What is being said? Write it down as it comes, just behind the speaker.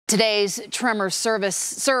Today's tremor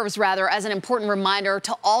serves as an important reminder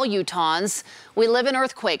to all Utahns. We live in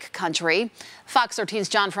earthquake country. Fox 13's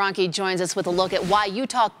John Franke joins us with a look at why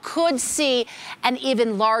Utah could see an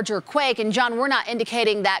even larger quake. And John, we're not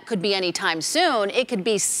indicating that could be anytime soon. It could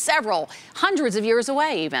be several hundreds of years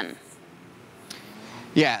away even.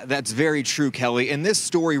 Yeah, that's very true, Kelly. And this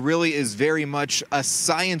story really is very much a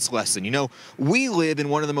science lesson. You know, we live in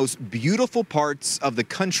one of the most beautiful parts of the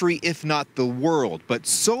country, if not the world. But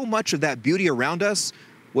so much of that beauty around us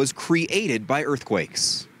was created by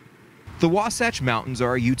earthquakes. The Wasatch Mountains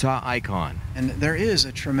are a Utah icon. And there is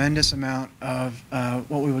a tremendous amount of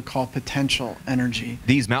what we would call potential energy.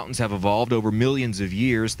 These mountains have evolved over millions of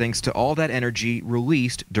years thanks to all that energy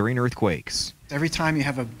released during earthquakes. Every time you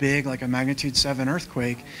have a big, like a magnitude 7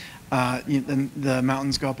 earthquake, the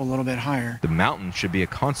mountains go up a little bit higher. The mountains should be a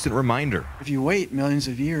constant reminder. If you wait millions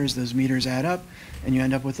of years, those meters add up, and you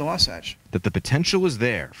end up with the Wasatch. That the potential is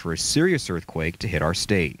there for a serious earthquake to hit our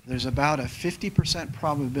state. There's about a 50%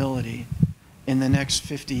 probability in the next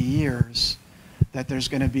 50 years that there's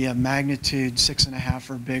going to be a magnitude 6.5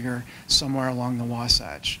 or bigger somewhere along the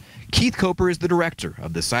Wasatch. Keith Coper is the director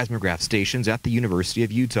of the seismograph stations at the University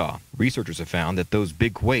of Utah. Researchers have found that those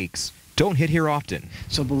big quakes don't hit here often.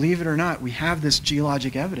 So believe it or not, we have this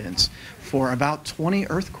geologic evidence for about 20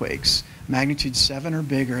 earthquakes, magnitude 7 or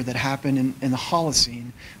bigger, that happened in the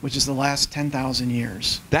Holocene, which is the last 10,000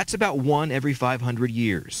 years. That's about 1 every 500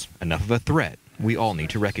 years. Enough of a threat we all need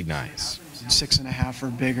to recognize. 6.5 or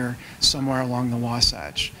bigger somewhere along the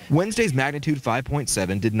Wasatch. Wednesday's magnitude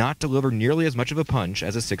 5.7 did not deliver nearly as much of a punch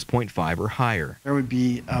as a 6.5 or higher. There would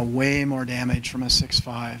be way more damage from a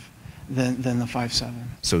 6.5 than the 5.7.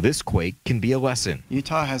 So this quake can be a lesson.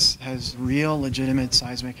 Utah has real legitimate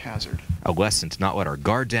seismic hazard. A lesson to not let our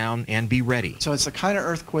guard down and be ready. So it's the kind of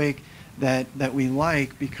earthquake that we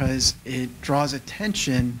like because it draws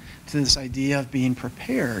attention to this idea of being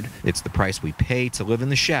prepared. It's the price we pay to live in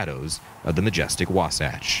the shadows of the majestic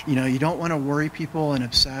Wasatch. You know, you don't want to worry people and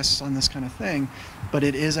obsess on this kind of thing, but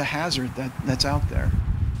it is a hazard that's out there.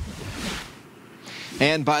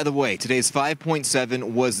 And by the way, today's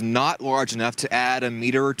 5.7 was not large enough to add a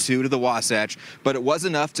meter or two to the Wasatch, but it was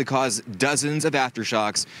enough to cause dozens of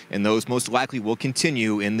aftershocks, and those most likely will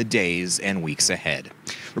continue in the days and weeks ahead.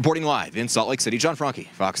 Reporting live in Salt Lake City, John Franke,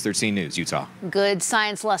 Fox 13 News, Utah. Good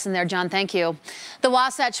science lesson there, John. Thank you. The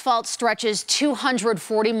Wasatch Fault stretches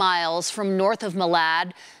 240 miles from north of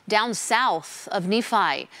Malad down south of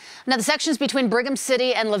Nephi. Now, the sections between Brigham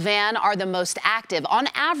City and Levan are the most active. On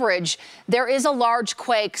average, there is a large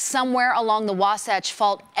quake somewhere along the Wasatch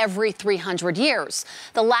Fault every 300 years.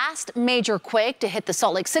 The last major quake to hit the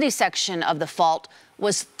Salt Lake City section of the fault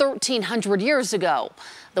was 1,300 years ago.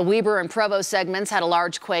 The Weber and Provo segments had a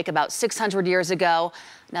large quake about 600 years ago.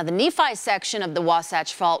 Now, the Nephi section of the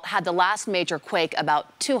Wasatch Fault had the last major quake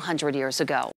about 200 years ago.